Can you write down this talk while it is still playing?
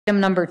Item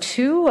number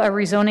 2, a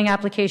rezoning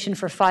application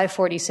for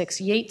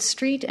 546 Yates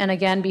Street. And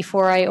again,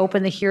 before I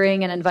open the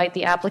hearing and invite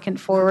the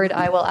applicant forward,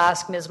 I will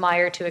ask Ms.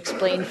 Meyer to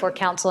explain for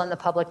council and the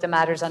public the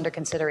matters under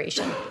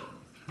consideration.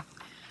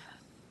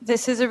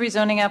 This is a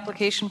rezoning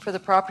application for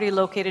the property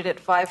located at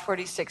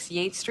 546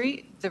 Yates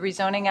Street. The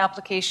rezoning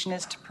application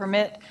is to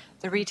permit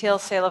the retail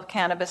sale of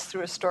cannabis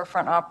through a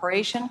storefront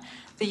operation.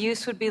 The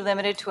use would be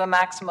limited to a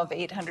maximum of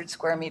 800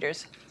 square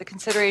meters. The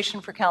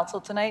consideration for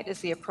council tonight is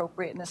the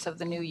appropriateness of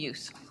the new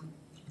use.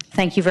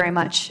 Thank you very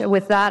much.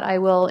 With that, I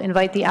will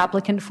invite the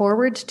applicant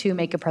forward to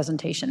make a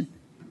presentation.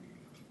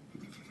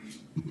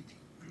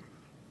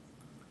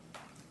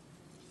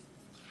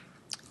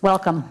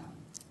 Welcome.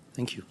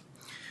 Thank you.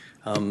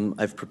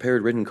 I've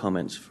prepared written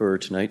comments for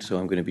tonight, so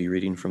I'm going to be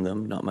reading from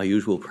them. Not my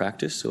usual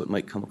practice, so it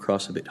might come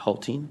across a bit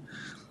halting.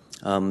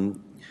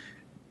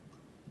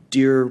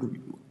 Dear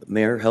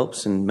Mayor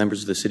Helps and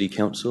members of the City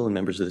Council and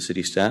members of the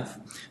City staff,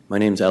 my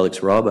name is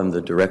Alex Robb. I'm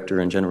the Director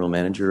and General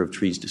Manager of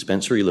Trees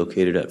Dispensary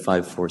located at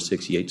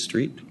 546 Yates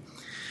Street.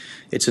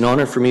 It's an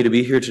honor for me to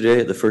be here today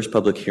at the first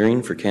public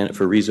hearing for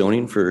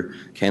rezoning for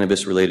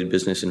cannabis-related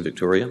business in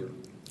Victoria.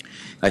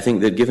 I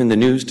think that given the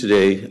news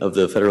today of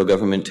the federal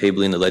government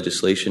tabling the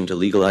legislation to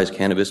legalize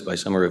cannabis by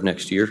summer of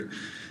next year,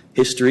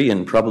 history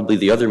and probably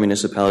the other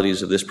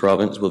municipalities of this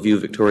province will view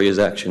Victoria's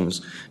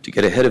actions to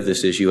get ahead of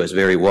this issue as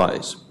very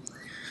wise.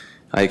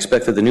 I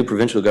expect that the new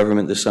provincial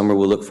government this summer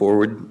will look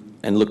forward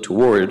and look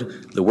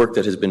toward the work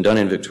that has been done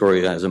in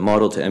Victoria as a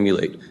model to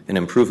emulate and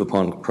improve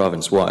upon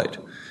province-wide.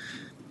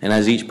 And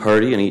as each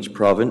party and each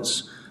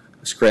province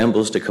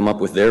scrambles to come up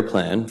with their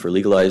plan for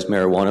legalized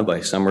marijuana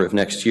by summer of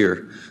next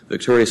year,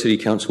 Victoria City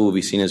Council will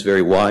be seen as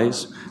very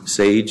wise,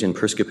 sage, and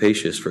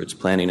perspicacious for its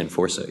planning and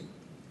foresight.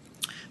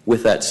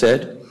 With that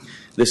said,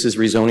 this is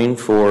rezoning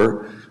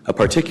for a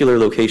particular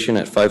location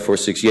at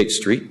 546 Yates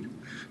Street,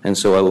 and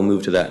so I will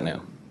move to that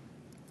now.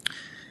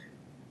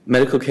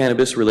 Medical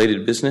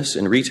cannabis-related business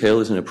and retail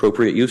is an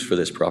appropriate use for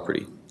this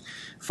property.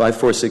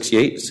 546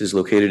 Yates is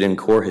located in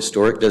core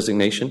historic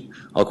designation.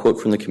 I'll quote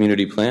from the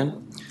community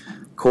plan.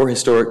 Core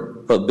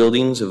historic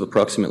buildings of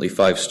approximately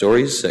 5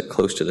 stories set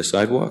close to the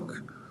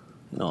sidewalk.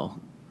 And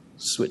I'll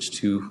switch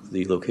to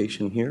the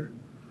location here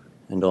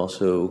and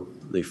also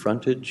the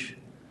frontage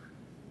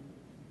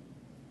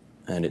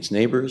and its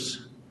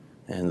neighbors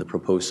and the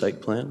proposed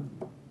site plan.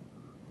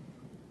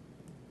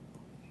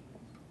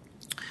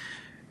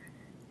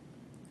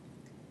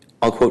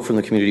 I'll quote from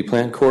the community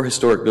plan, core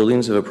historic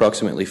buildings of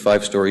approximately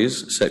 5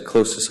 stories set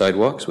close to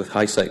sidewalks with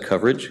high site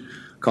coverage,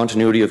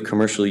 continuity of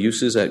commercial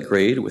uses at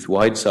grade with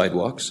wide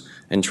sidewalks,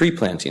 and tree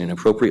planting in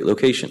appropriate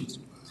locations.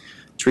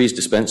 Trees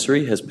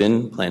Dispensary has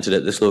been planted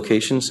at this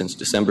location since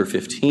December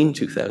 15,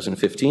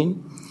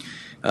 2015.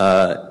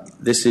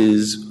 This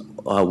is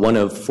one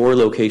of 4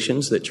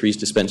 locations that Trees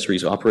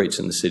Dispensaries operates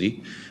in the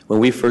city. When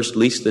we first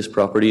leased this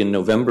property in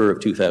November of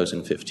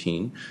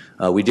 2015,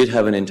 we did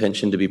have an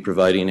intention to be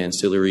providing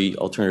ancillary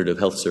alternative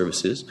health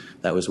services.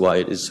 That was why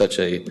it is such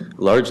a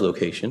large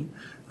location.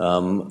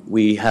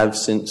 We have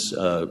since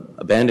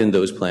abandoned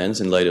those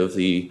plans in light of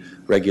the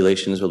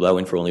regulations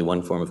allowing for only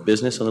one form of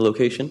business on the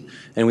location,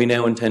 and we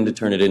now intend to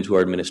turn it into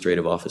our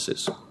administrative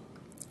offices.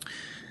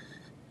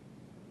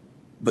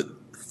 But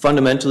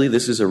fundamentally,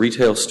 this is a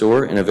retail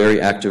store in a very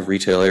active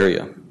retail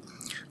area.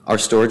 Our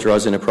store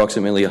draws in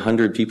approximately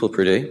 100 people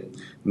per day.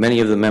 Many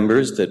of the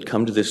members that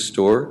come to this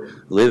store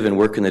live and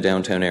work in the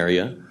downtown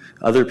area.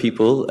 Other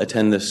people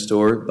attend this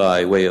store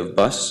by way of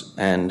bus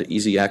and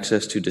easy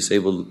access to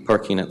disabled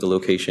parking at the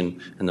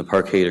location and the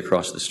parkade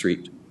across the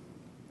street.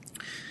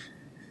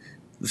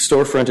 The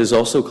storefront is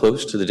also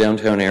close to the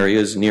downtown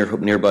area's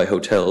nearby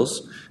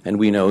hotels, and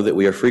we know that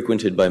we are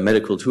frequented by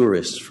medical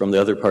tourists from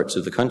the other parts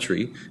of the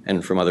country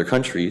and from other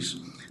countries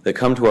that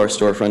come to our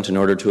storefront in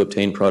order to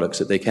obtain products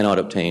that they cannot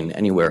obtain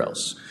anywhere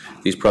else.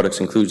 These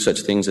products include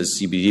such things as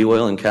CBD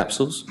oil and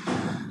capsules,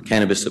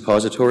 cannabis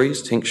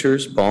suppositories,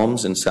 tinctures,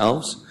 balms, and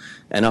salves,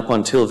 and up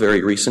until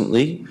very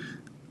recently,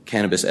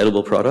 cannabis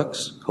edible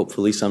products.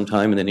 Hopefully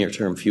sometime in the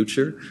near-term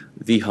future,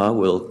 VIHA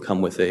will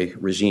come with a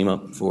regime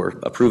up for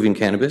approving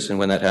cannabis, and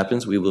when that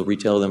happens, we will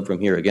retail them from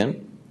here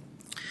again.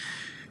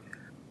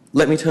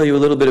 Let me tell you a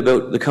little bit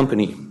about the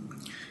company.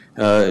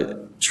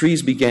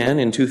 Trees began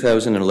in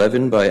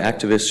 2011 by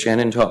activists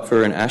Shannon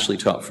Topfer and Ashley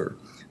Topfer.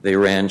 They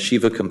ran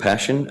Shiva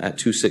Compassion at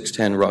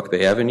 2610 Rock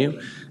Bay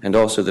Avenue and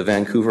also the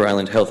Vancouver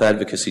Island Health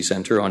Advocacy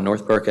Centre on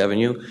North Park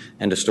Avenue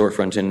and a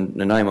storefront in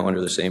Nanaimo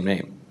under the same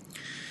name.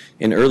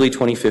 In early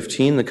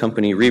 2015, the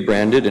company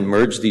rebranded and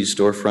merged these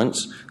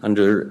storefronts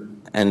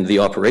and the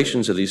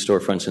operations of these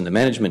storefronts and the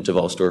management of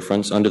all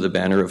storefronts under the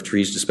banner of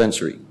Trees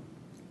Dispensary.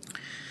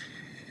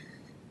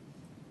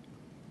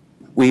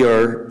 We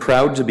are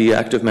proud to be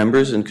active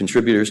members and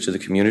contributors to the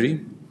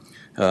community.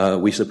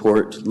 We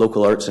support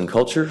local arts and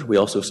culture. We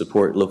also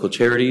support local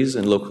charities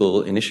and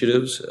local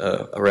initiatives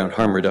around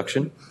harm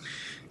reduction.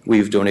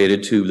 We've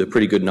donated to the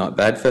Pretty Good Not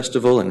Bad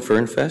Festival and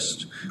Fern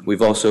Fest.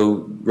 We've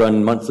also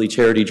run monthly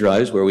charity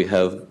drives where we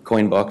have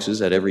coin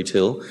boxes at every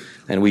till,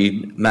 and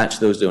we match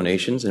those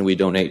donations and we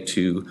donate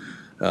to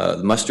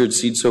the Mustard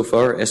Seed so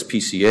far,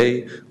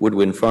 SPCA,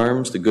 Woodwind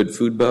Farms, the Good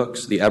Food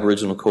Box, the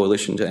Aboriginal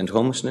Coalition to End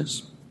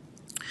Homelessness.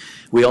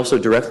 We also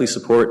directly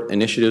support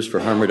initiatives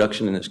for harm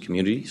reduction in this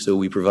community, so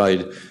we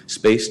provide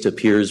space to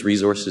Peers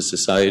Resources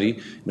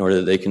Society in order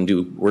that they can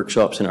do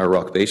workshops in our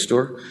Rock Bay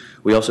store.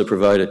 We also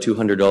provide a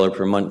 $200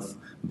 per month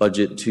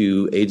budget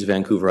to AIDS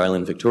Vancouver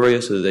Island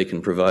Victoria so that they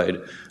can provide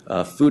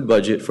a food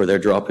budget for their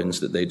drop-ins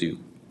that they do.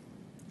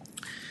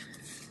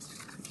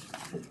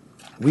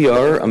 We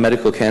are a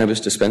medical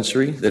cannabis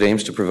dispensary that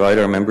aims to provide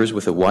our members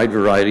with a wide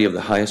variety of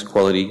the highest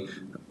quality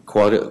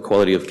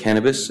of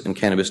cannabis and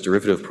cannabis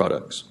derivative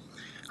products.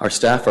 Our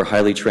staff are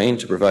highly trained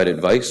to provide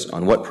advice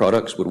on what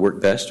products would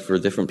work best for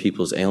different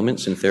people's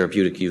ailments and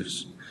therapeutic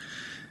use.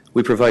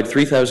 We provide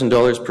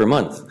 $3,000 per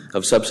month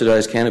of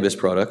subsidized cannabis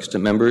products to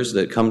members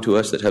that come to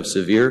us that have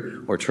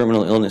severe or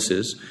terminal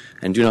illnesses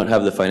and do not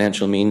have the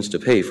financial means to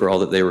pay for all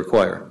that they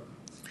require.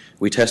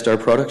 We test our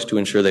products to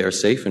ensure they are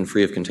safe and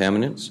free of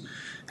contaminants,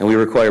 and we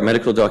require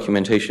medical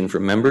documentation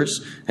from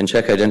members and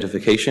check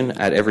identification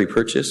at every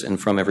purchase and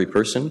from every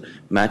person,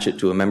 match it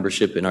to a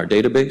membership in our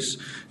database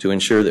to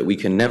ensure that we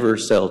can never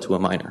sell to a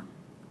minor.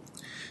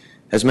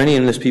 As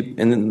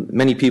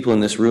many people in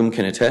this room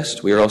can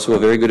attest, we are also a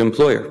very good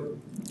employer.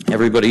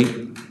 Everybody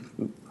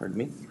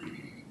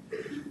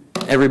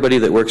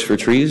that works for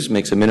Trees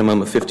makes a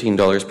minimum of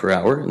 $15 per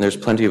hour, and there's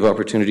plenty of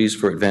opportunities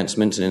for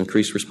advancement and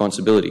increased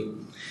responsibility.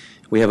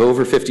 We have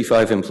over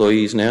 55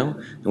 employees now,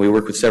 and we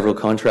work with several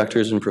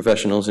contractors and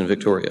professionals in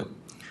Victoria.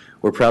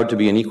 We're proud to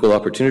be an equal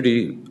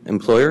opportunity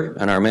employer,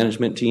 and our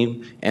management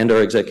team and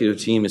our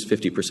executive team is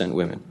 50%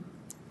 women.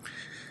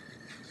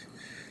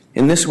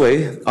 In this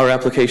way, our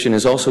application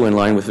is also in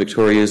line with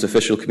Victoria's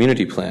official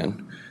community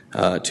plan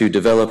to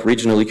develop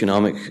regional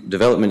economic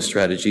development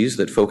strategies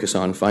that focus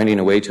on finding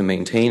a way to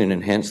maintain and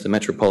enhance the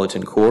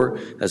metropolitan core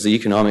as the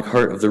economic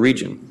heart of the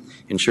region,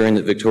 ensuring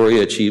that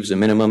Victoria achieves a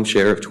minimum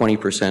share of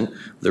 20%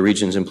 of the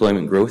region's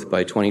employment growth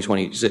by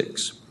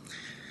 2026.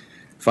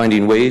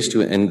 Finding ways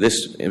to, and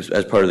this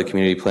as part of the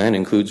community plan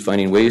includes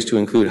finding ways to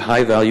include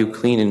high-value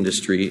clean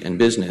industry and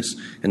business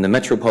in the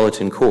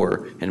metropolitan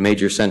core and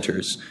major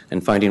centers,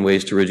 and finding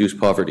ways to reduce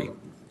poverty.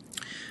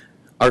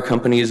 Our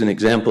company is an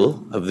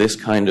example of this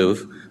kind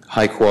of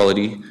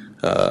high-quality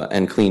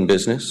and clean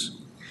business.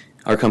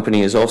 Our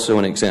company is also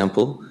an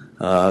example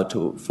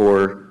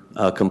for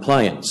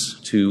compliance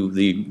to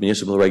the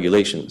municipal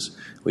regulations.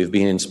 We've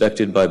been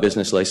inspected by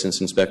business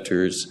license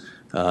inspectors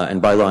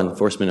and by law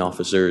enforcement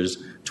officers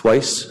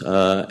twice,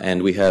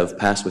 and we have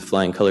passed with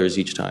flying colors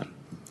each time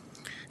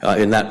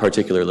in that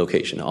particular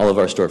location. All of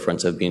our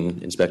storefronts have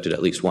been inspected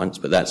at least once,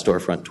 but that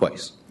storefront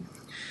twice.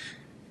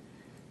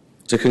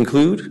 To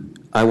conclude,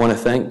 I want to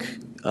thank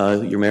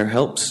your Mayor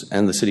Helps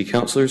and the City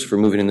Councillors for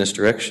moving in this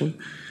direction.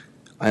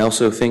 I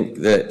also think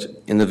that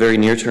in the very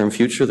near-term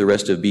future, the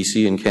rest of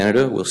BC and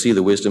Canada will see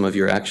the wisdom of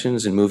your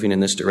actions in moving in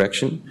this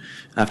direction.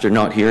 After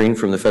not hearing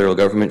from the federal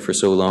government for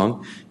so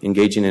long,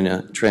 engaging in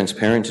a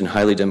transparent and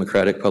highly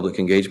democratic public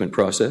engagement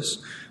process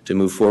to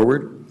move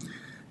forward.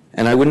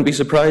 And I wouldn't be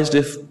surprised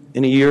if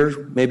in a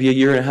year, maybe a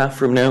year and a half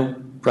from now,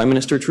 Prime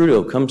Minister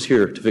Trudeau comes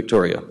here to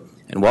Victoria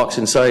and walks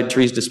inside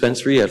Trees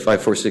Dispensary at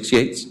 546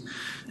 Yates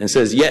and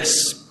says,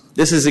 yes,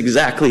 this is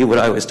exactly what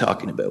I was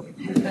talking about.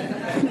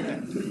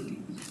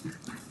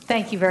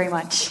 Thank you very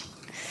much.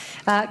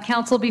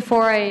 Council,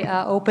 before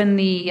I open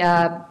the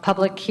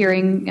public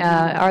hearing,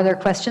 are there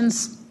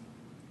questions?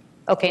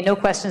 Okay, no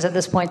questions at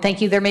this point.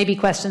 Thank you. There may be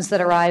questions that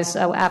arise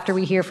after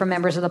we hear from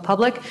members of the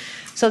public.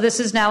 So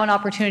this is now an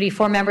opportunity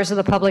for members of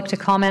the public to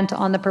comment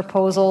on the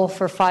proposal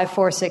for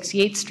 546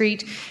 Yates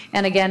Street.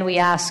 And again, we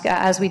ask,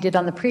 as we did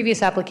on the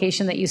previous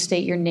application, that you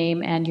state your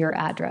name and your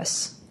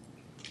address.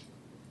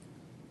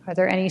 Are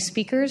there any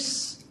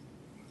speakers?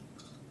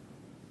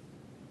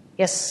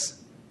 Yes.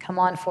 Come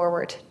on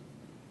forward.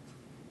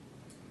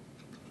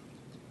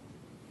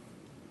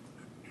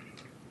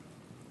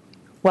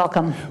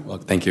 Welcome. Well,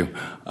 thank you.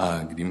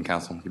 Good evening,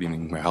 Council. Good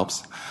evening, Mayor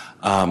Helps.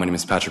 My name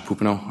is Patrick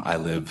Pupino. I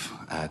live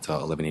at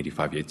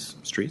 1185 Yates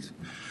Street.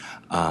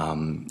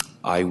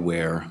 I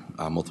wear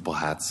multiple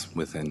hats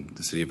within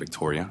the City of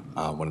Victoria.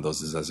 One of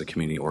those is as a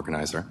community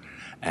organizer,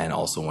 and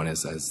also one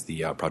is as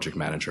the project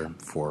manager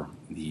for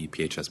the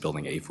PHS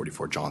building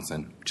 844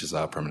 Johnson, which is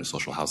permanent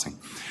social housing.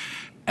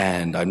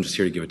 And I'm just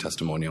here to give a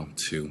testimonial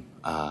to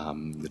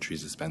the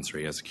Trees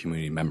Dispensary as a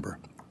community member.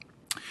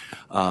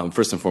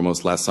 First and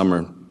foremost, last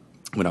summer,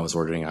 when I was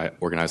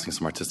organizing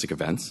some artistic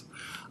events,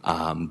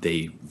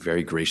 they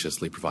very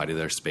graciously provided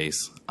their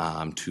space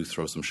to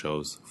throw some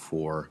shows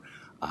for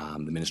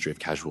the Ministry of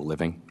Casual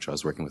Living, which I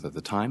was working with at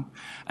the time,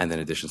 and then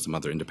in addition some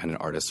other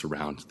independent artists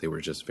around. They were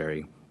just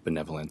very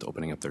benevolent,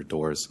 opening up their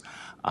doors,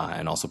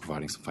 and also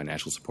providing some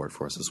financial support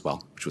for us as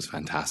well, which was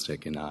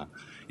fantastic in a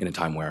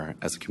time where,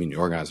 as a community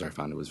organizer, I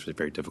found it was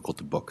very difficult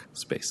to book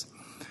space.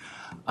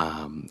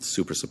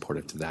 Super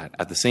supportive to that.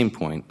 At the same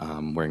point,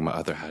 wearing my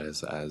other hat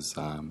as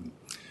a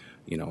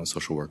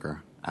social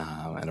worker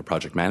and a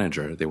project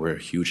manager, they were a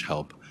huge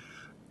help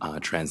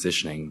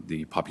transitioning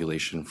the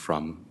population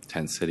from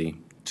Tent City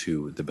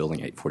to the building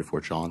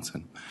 844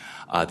 Johnson.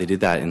 They did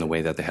that in the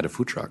way that they had a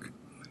food truck.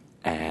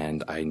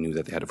 And I knew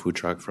that they had a food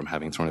truck from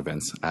having thrown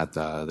events at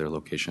their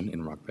location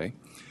in Rock Bay.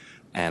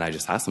 And I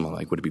just asked them,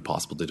 like, would it be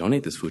possible to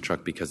donate this food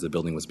truck because the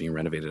building was being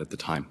renovated at the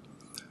time?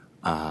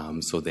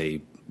 So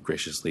they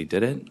graciously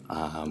did it,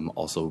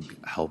 also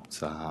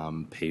helped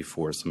pay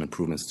for some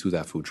improvements to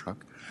that food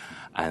truck.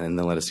 And then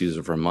they let us use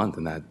it for a month,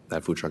 and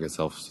that food truck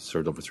itself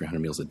served over 300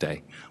 meals a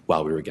day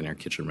while we were getting our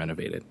kitchen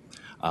renovated.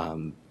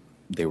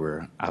 They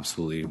were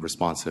absolutely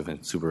responsive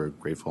and super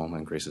grateful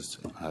and gracious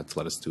to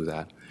let us do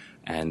that.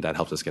 And that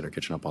helped us get our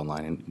kitchen up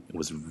online, and it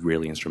was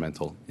really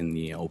instrumental in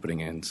the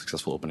opening and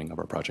successful opening of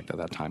our project at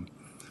that time.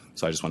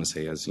 So I just want to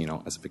say, as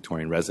a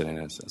Victorian resident,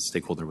 as a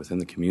stakeholder within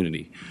the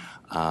community,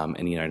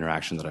 any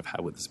interaction that I've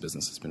had with this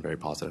business has been very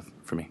positive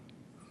for me.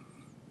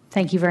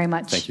 Thank you very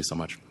much. Thank you so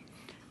much.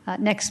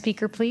 Next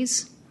speaker,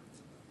 please.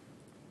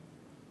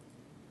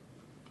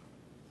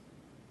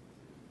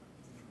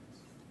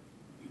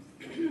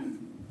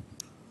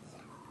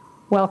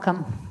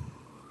 Welcome.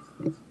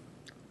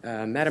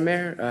 Madam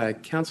Mayor,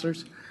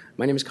 councillors,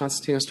 my name is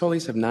Constantinos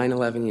Tolis of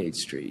 911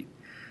 Yates Street.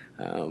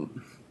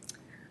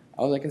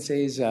 All I can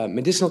say is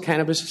medicinal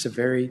cannabis is a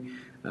very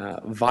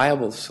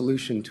viable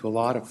solution to a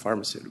lot of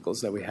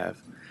pharmaceuticals that we have.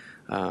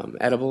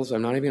 Edibles,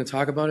 I'm not even going to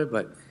talk about it,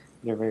 but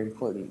they're very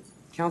important.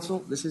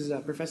 Council, this is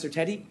Professor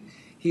Teddy.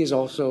 He is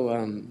also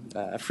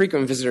a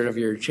frequent visitor of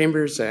your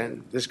chambers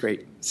and this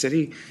great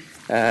city,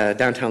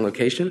 downtown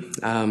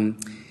location.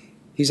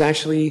 He's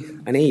actually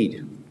an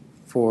aide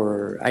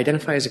for, I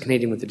identify as a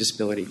Canadian with a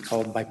disability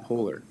called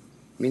bipolar.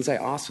 It means I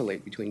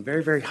oscillate between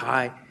very, very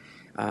high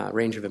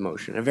range of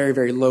emotion, a very,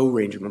 very low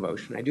range of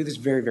emotion. I do this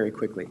very, very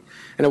quickly.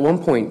 And at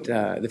one point,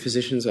 the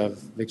physicians of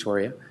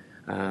Victoria,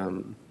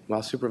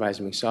 while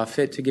supervising me, saw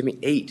fit to give me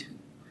 8,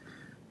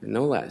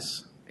 no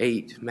less,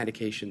 8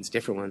 medications,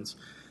 different ones,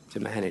 to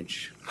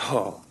manage,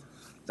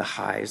 the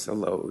highs, the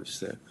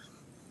lows,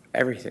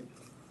 everything.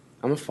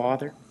 I'm a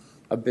father,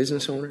 a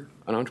business owner,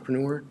 an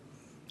entrepreneur.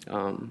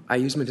 I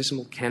use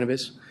medicinal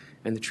cannabis,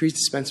 and the Trees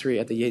Dispensary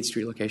at the Yates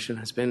Street location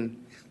has been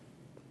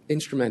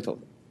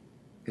instrumental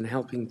in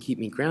helping keep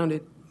me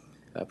grounded,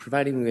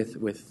 providing me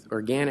with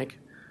organic,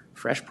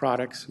 fresh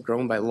products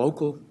grown by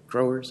local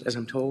growers, as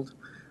I'm told,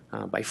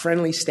 by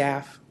friendly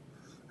staff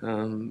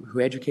who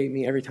educate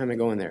me every time I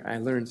go in there. I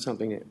learn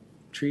something that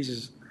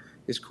Trees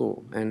is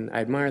cool, and I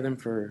admire them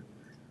for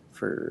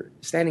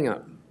standing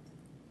up.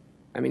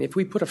 I mean, if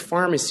we put a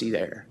pharmacy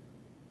there,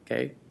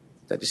 okay,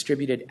 that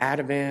distributed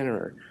Ativan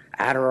or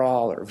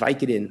Adderall or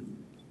Vicodin,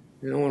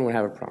 no one would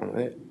have a problem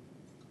with it.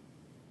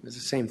 It's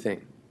the same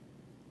thing.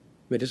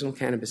 Medicinal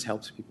cannabis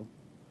helps people.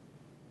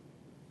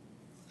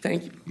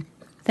 Thank you.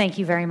 Thank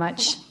you very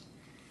much.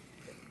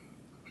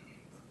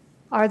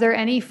 Are there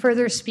any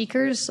further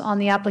speakers on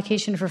the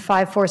application for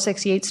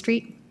 546 Yates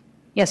Street?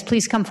 Yes,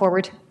 please come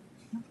forward.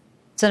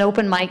 It's an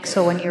open mic,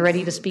 so when you're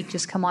ready to speak,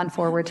 just come on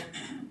forward.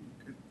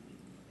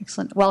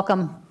 Excellent.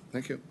 Welcome.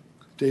 Thank you.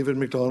 David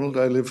McDonald.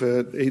 I live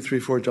at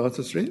 834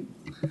 Johnson Street.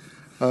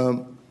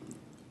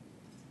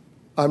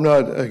 I'm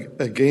not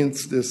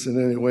against this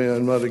in any way.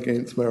 I'm not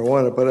against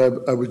marijuana,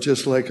 but I would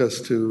just like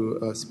us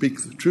to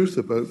speak the truth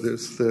about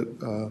this,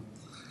 that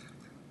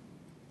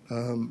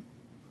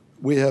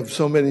we have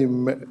so many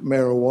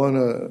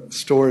marijuana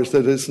stores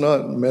that it's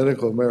not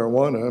medical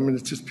marijuana. I mean,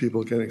 it's just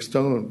people getting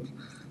stoned.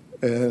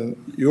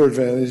 And your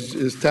advantage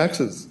is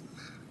taxes.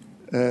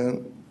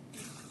 And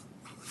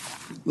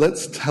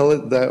let's tell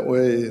it that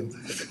way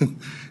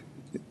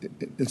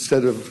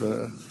instead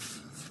of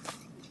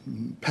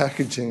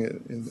packaging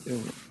it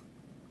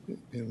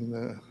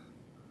in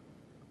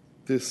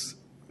this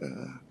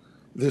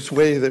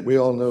way that we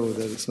all know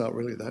that it's not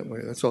really that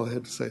way. That's all I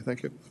had to say.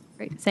 Thank you.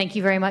 Great. Thank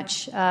you very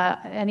much.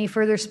 Any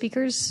further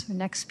speakers?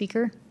 Next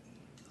speaker.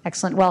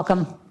 Excellent.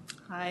 Welcome.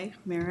 Hi,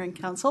 Mayor and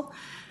Council.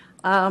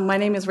 My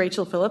name is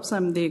Rachel Phillips.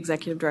 I'm the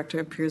Executive Director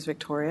of Peers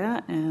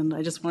Victoria, and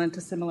I just wanted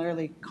to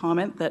similarly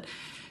comment that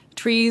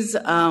Trees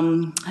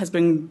has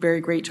been very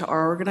great to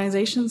our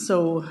organization.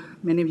 So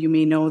many of you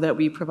may know that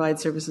we provide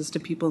services to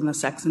people in the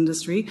sex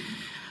industry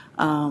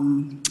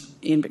in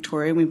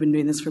Victoria. We've been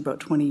doing this for about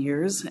 20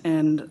 years.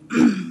 And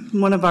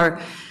one of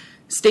our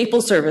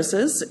staple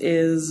services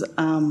is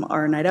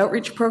our night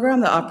outreach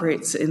program that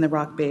operates in the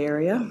Rock Bay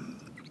area.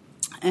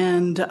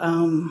 And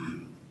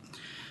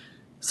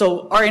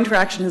so our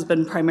interaction has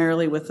been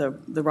primarily with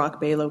the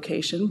Rock Bay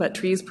location, but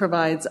Trees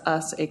provides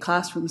us a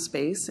classroom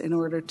space in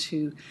order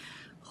to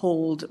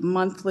hold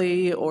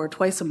monthly or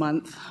twice a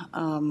month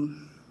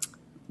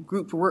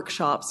group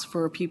workshops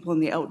for people in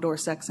the outdoor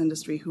sex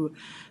industry who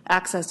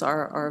access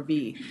our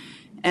RV.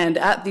 And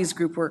at these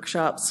group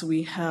workshops,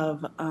 we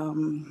have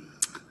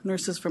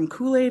nurses from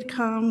Kool-Aid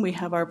come, we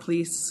have our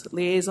police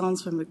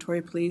liaisons from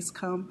Victoria Police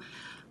come,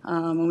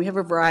 and we have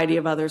a variety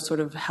of other sort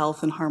of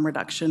health and harm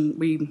reduction.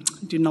 We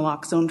do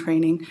naloxone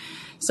training.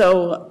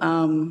 So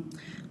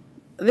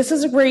this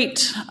is a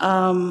great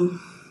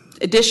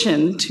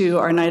addition to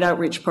our night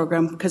outreach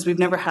program, because we've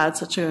never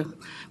had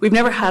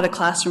a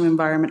classroom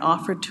environment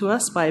offered to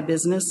us by a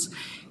business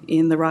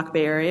in the Rock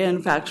Bay area.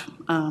 In fact,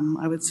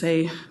 I would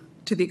say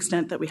to the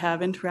extent that we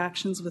have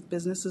interactions with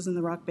businesses in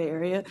the Rock Bay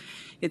area,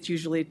 it's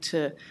usually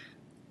to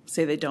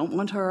say they don't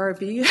want our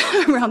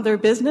RV around their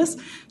business.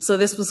 So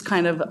this was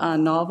kind of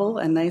novel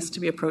and nice to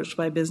be approached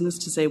by a business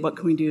to say, what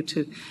can we do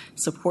to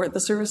support the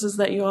services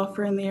that you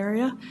offer in the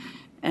area?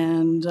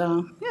 And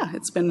yeah,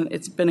 it's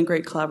been a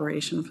great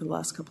collaboration for the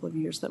last couple of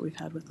years that we've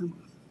had with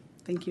them.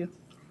 Thank you.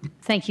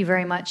 Thank you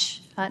very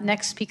much.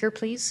 Next speaker,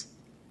 please.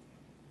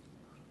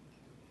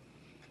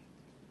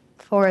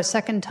 For a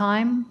second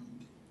time,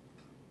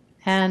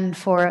 and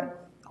for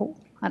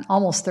an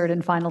almost third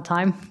and final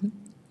time.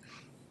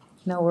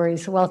 No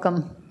worries.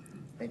 Welcome.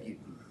 Thank you.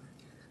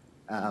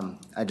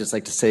 I'd just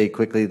like to say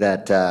quickly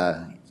that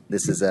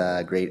this is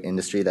a great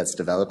industry that's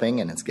developing,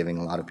 and it's giving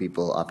a lot of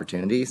people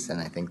opportunities. And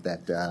I think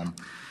that,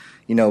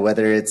 you know,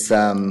 whether it's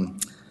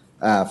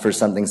for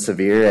something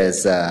severe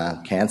as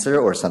cancer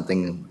or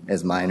something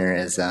as minor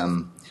as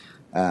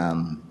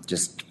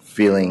just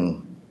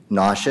feeling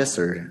nauseous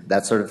or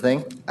that sort of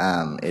thing,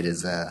 it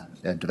is a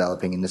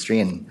developing industry.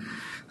 And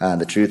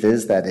the truth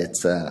is that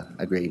it's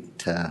a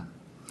great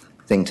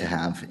thing to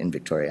have in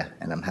Victoria,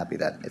 and I'm happy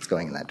that it's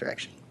going in that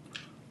direction.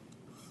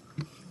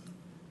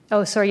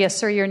 Oh, sorry. Yes,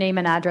 sir. Your name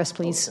and address,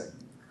 please.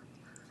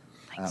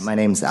 My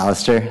name's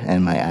Alistair,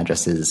 and my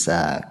address is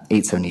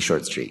 870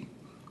 Short Street.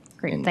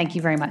 Great. Thank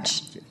you very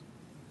much.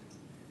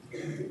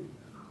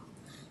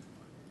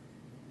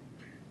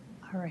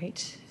 All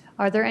right.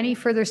 Are there any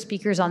further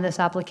speakers on this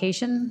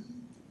application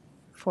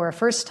for a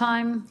first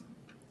time,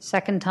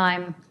 second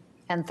time,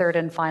 and third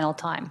and final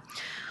time?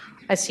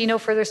 I see no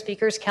further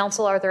speakers.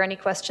 Council, are there any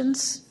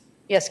questions?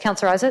 Yes,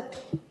 Councillor Isaac.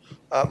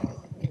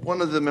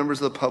 One of the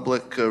members of the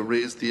public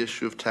raised the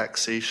issue of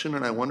taxation,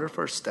 and I wonder if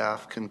our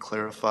staff can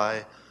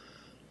clarify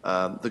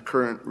the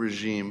current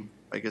regime,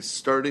 I guess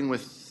starting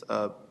with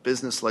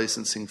business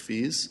licensing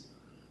fees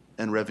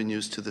and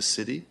revenues to the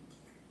city.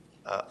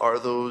 Are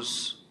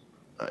those,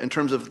 in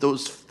terms of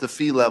those, the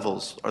fee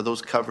levels, are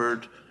those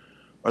covered?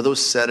 Are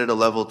those set at a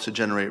level to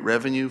generate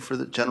revenue for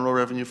the general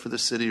revenue for the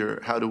city,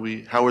 or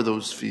how are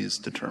those fees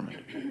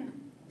determined?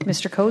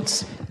 Mr.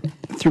 Coates.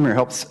 Through Mayor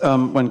Helps,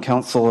 when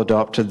Council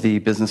adopted the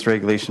business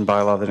regulation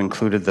bylaw that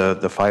included the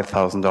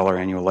 $5,000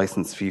 annual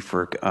license fee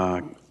for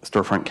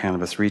storefront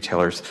cannabis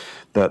retailers,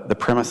 the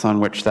premise on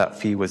which that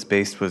fee was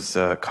based was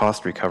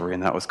cost recovery,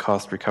 and that was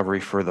cost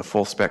recovery for the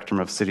full spectrum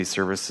of city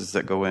services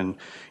that go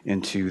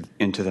into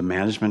the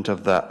management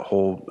of that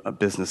whole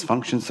business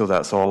function. So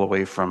that's all the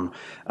way from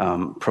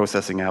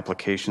processing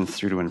applications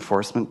through to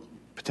enforcement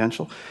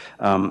potential.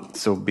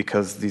 So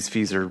because these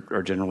fees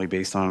are generally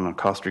based on a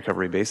cost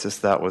recovery basis,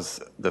 that was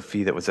the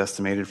fee that was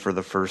estimated for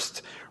the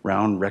first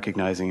round,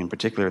 recognizing in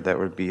particular that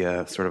would be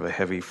a sort of a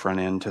heavy front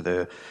end to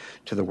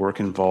the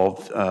work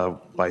involved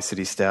by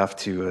city staff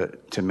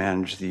to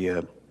manage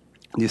the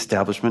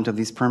establishment of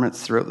these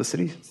permits throughout the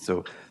city.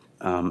 So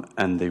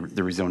and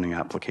the rezoning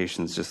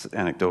applications, just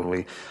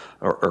anecdotally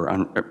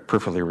or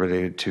perfectly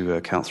related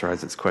to Councillor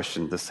Isaac's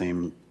question,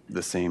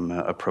 the same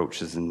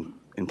approach is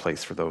in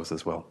place for those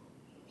as well.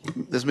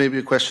 This may be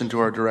a question to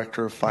our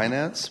Director of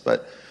Finance,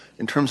 but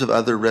in terms of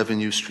other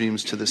revenue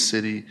streams to the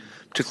city,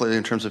 particularly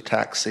in terms of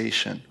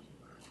taxation,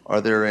 are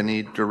there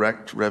any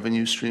direct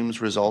revenue streams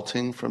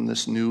resulting from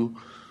this new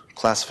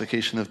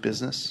classification of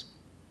business?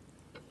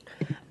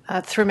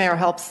 Through Mayor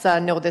Helps,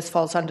 no, this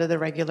falls under the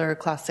regular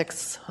Class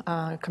 6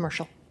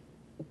 commercial.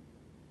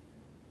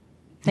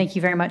 Thank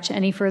you very much.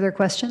 Any further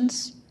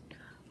questions?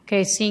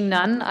 Okay, seeing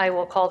none, I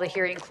will call the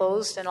hearing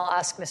closed, and I'll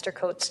ask Mr.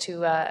 Coates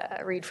to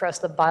read for us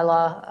the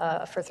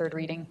bylaw for third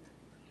reading.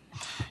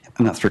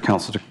 And that's for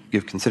Council to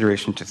give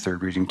consideration to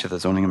third reading to the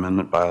zoning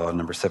amendment bylaw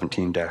number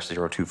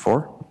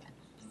 17-024.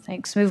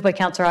 Thanks. Moved by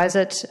Councillor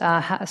Isaac,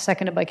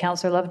 seconded by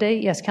Councillor Loveday.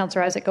 Yes,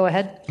 Councillor Isaac, go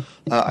ahead.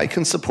 I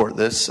can support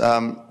this.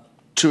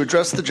 To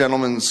address the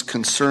gentleman's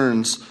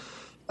concerns,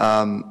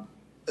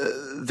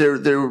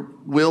 there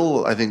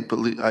will,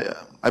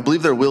 I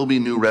believe there will be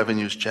new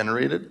revenues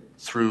generated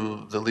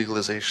through the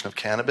legalization of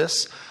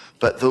cannabis,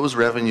 but those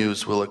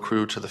revenues will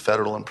accrue to the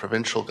federal and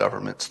provincial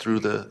governments through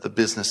the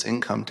business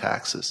income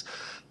taxes.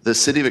 The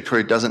City of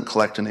Victoria doesn't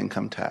collect an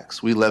income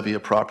tax. We levy a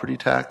property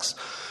tax.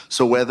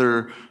 So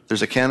whether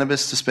there's a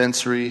cannabis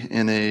dispensary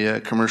in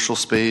a commercial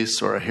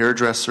space or a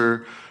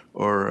hairdresser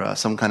or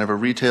some kind of a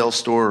retail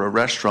store or a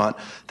restaurant,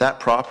 that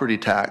property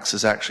tax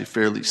is actually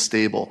fairly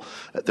stable.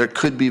 There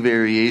could be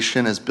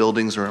variation as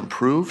buildings are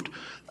improved,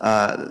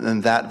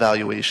 and that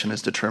valuation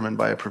is determined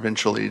by a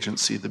provincial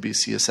agency, the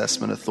BC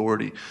Assessment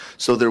Authority.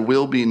 So there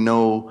will be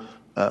no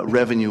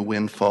revenue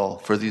windfall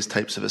for these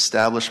types of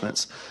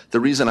establishments. The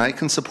reason I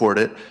can support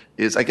it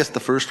is, I guess the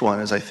first one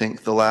is I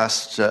think the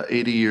last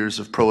 80 years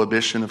of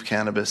prohibition of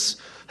cannabis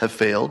have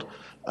failed,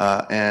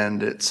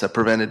 and it's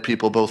prevented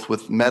people both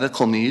with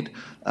medical need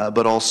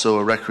but also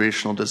a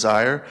recreational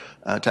desire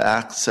to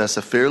access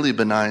a fairly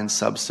benign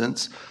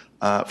substance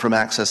from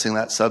accessing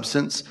that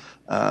substance.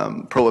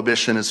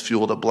 Prohibition has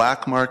fueled a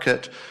black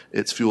market.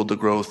 It's fueled the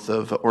growth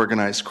of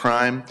organized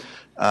crime.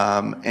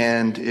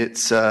 And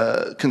it's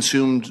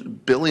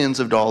consumed billions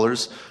of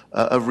dollars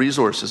of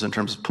resources in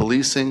terms of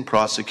policing,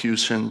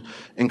 prosecution,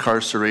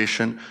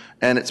 incarceration,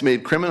 and it's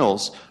made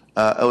criminals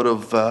out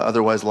of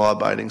otherwise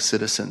law-abiding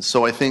citizens.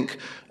 So I think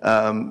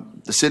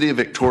the City of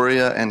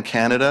Victoria and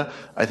Canada,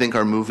 I think,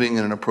 are moving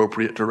in an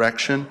appropriate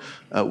direction.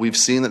 We've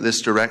seen that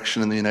this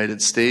direction in the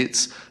United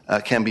States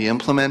can be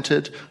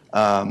implemented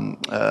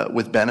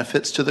with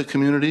benefits to the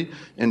community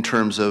in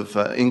terms of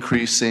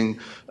increasing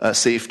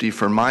safety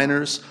for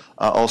minors,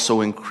 also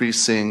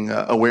increasing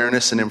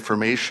awareness and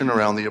information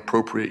around the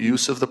appropriate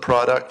use of the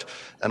product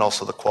and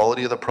also the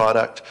quality of the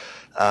product.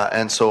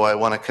 And so I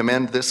want to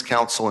commend this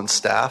council and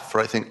staff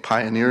for, I think,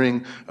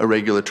 pioneering a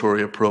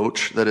regulatory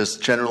approach that is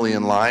generally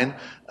in line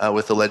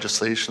with the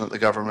legislation that the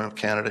Government of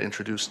Canada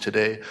introduced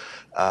today.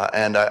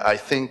 And I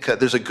think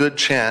there's a good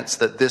chance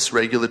that this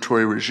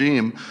regulatory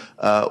regime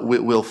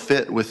will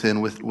fit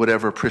within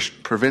whatever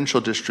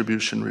provincial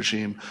distribution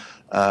regime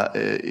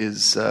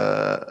is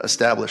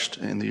established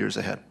in the years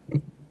ahead.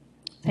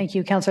 Thank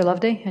you. Councillor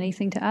Loveday,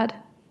 anything to add?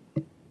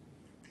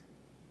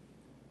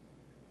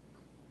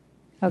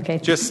 Okay.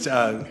 Just,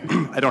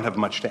 I don't have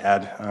much to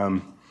add.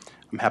 I'm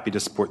happy to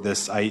support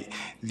this.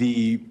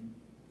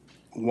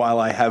 While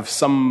I have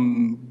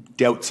some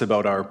doubts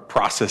about our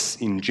process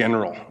in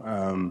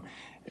general,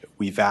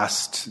 we've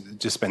asked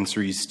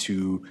dispensaries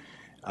to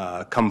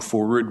come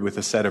forward with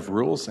a set of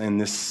rules,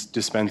 and this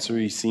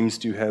dispensary seems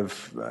to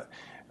have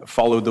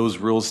followed those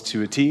rules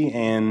to a T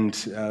and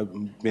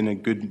been a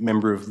good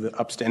member of the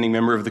upstanding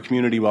member of the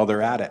community while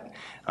they're at it.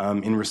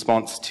 In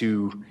response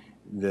to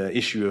the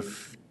issue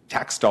of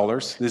tax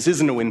dollars, this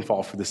isn't a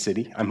windfall for the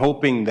city. I'm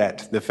hoping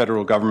that the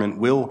federal government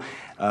will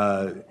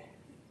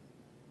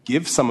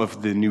give some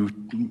of the new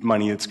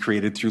money that's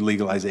created through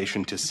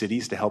legalization to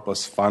cities to help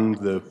us fund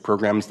the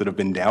programs that have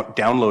been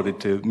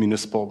downloaded to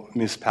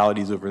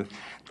municipalities over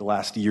the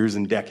last years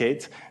and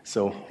decades.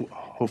 So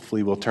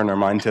hopefully we'll turn our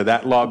mind to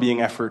that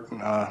lobbying effort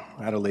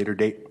at a later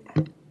date.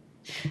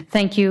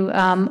 Thank you.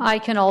 I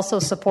can also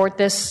support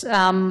this.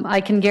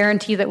 I can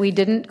guarantee that we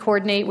didn't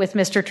coordinate with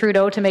Mr.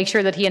 Trudeau to make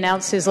sure that he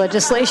announced his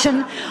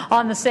legislation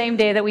on the same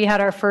day that we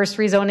had our first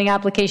rezoning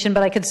application,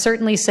 but I could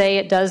certainly say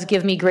it does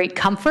give me great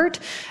comfort.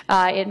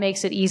 It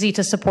makes it easy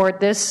to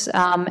support this.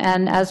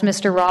 And as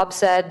Mr. Robb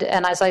said,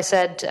 and as I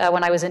said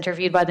when I was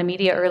interviewed by the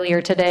media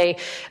earlier today,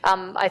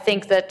 I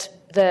think that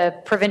the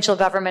provincial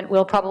government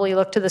will probably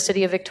look to the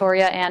City of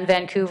Victoria and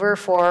Vancouver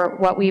for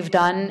what we've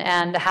done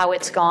and how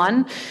it's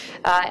gone.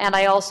 And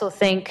I also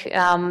think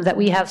that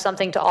we have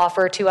something to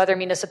offer to other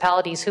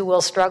municipalities who will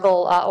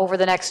struggle over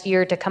the next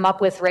year to come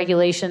up with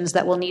regulations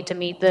that will need to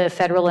meet the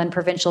federal and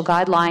provincial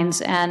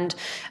guidelines. And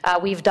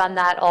we've done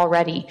that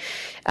already.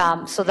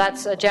 So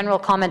that's a general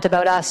comment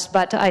about us,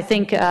 but I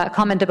think a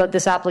comment about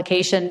this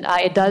application,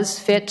 it does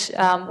fit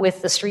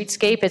with the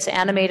streetscape. It's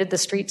animated the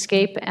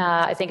streetscape.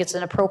 I think it's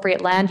an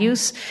appropriate land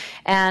use.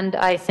 And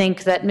I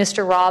think that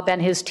Mr. Robb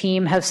and his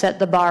team have set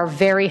the bar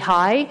very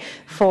high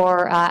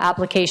for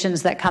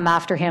applications that come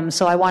after him.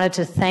 So I wanted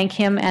to thank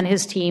him and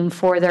his team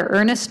for their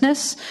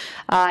earnestness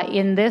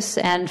in this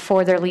and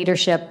for their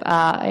leadership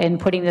in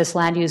putting this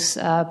land use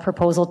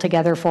proposal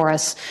together for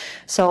us.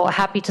 So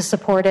happy to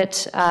support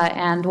it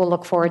and we'll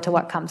look forward to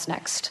what comes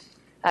next.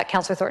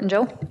 Councillor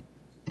Thornton-Joe.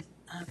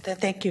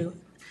 Thank you.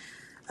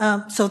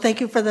 So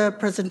thank you for the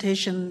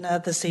presentation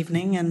this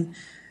evening. And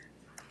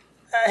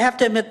I have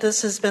to admit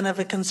this has been of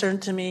a concern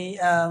to me.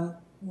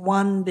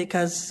 One,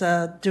 because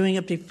doing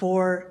it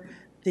before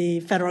the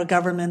federal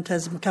government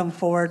has come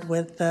forward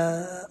with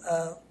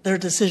their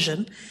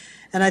decision.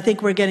 And I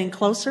think we're getting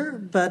closer,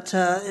 but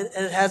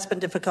it has been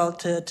difficult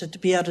to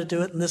be able to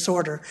do it in this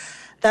order.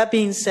 That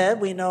being said,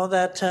 we know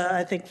that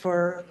I think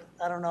for,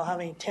 I don't know how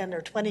many, 10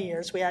 or 20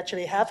 years, we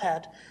actually have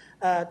had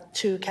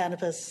two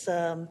cannabis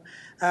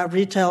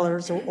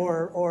retailers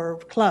or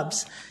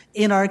clubs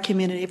in our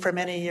community for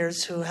many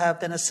years who have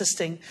been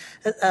assisting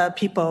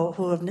people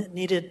who have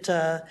needed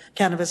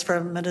cannabis for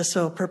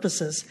medicinal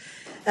purposes.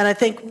 And I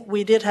think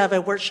we did have a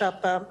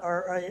workshop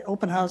or an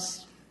open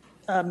house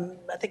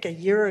I think a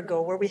year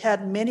ago, where we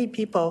had many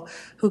people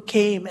who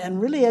came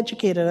and really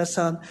educated us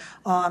on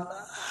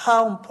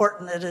how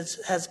important it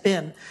has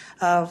been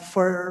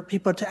for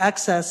people to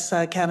access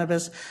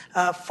cannabis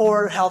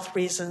for health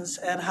reasons,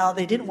 and how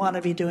they didn't want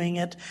to be doing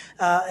it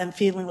and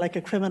feeling like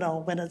a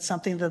criminal when it's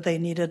something that they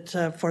needed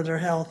for their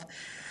health.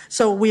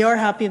 So we are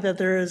happy that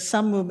there is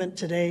some movement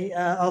today,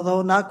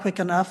 although not quick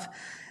enough.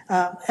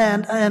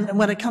 And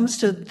when it comes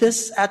to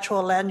this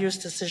actual land use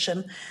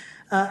decision,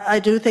 I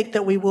do think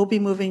that we will be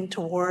moving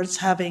towards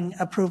having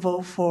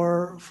approval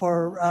for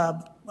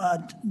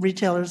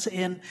retailers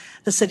in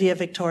the City of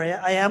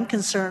Victoria. I am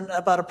concerned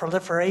about a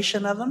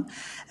proliferation of them,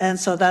 and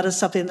so that is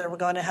something that we're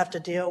going to have to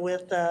deal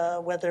with,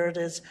 whether it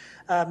is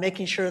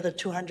making sure that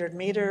 200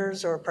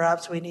 meters, or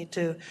perhaps we need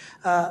to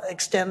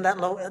extend that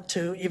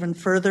to even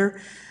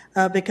further,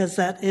 because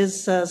that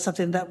is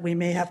something that we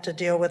may have to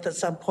deal with at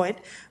some point.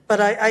 But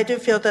I do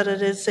feel that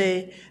it is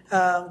a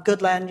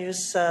good land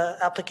use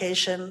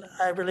application.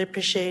 I really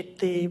appreciate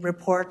the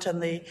report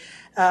and the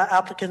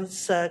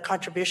applicant's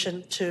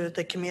contribution to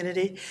the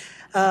community.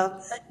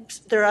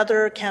 There are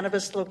other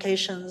cannabis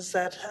locations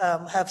that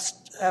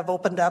have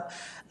opened up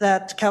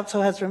that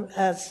council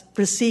has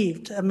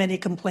received many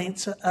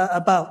complaints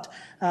about,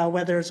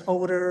 whether it's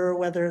odor,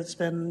 whether it's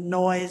been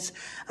noise.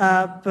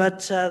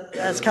 But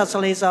as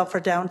council liaison for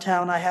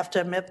downtown, I have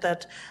to admit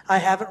that I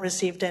haven't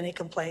received any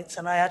complaints.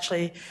 And I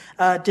actually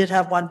did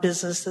have one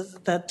business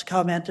that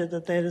commented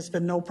that there has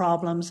been no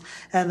problems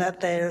and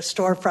that their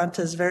storefront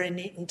is very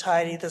neat and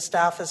tidy. The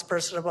staff is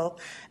personable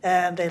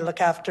and they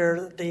look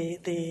after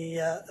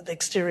the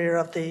exterior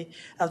of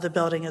the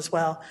building as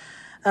well.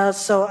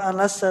 So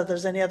unless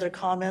there's any other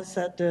comments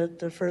that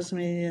defers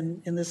me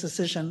in this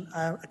decision,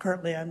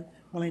 currently I'm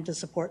willing to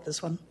support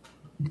this one.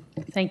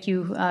 Thank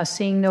you.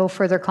 Seeing no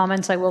further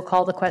comments, I will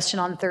call the question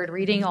on third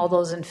reading. All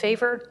those in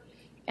favor?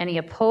 Any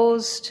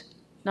opposed?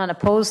 None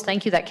opposed.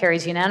 Thank you. That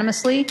carries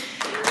unanimously.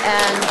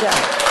 And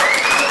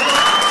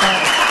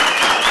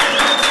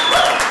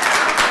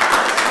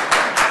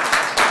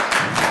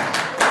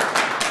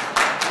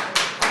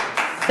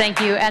thank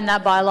you. And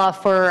that bylaw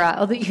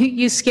for,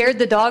 you scared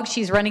the dog.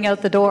 She's running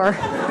out the door.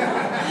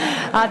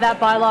 That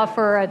bylaw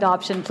for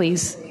adoption,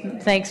 please.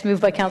 Thanks.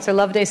 Moved by Councillor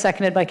Loveday,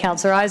 seconded by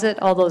Councillor Isett.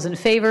 All those in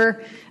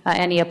favor?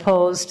 Any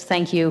opposed?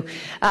 Thank you.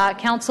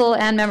 Council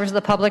and members of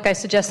the public, I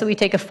suggest that we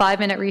take a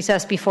 5-minute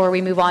recess before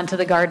we move on to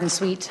the garden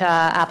suite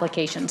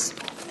applications.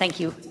 Thank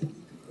you.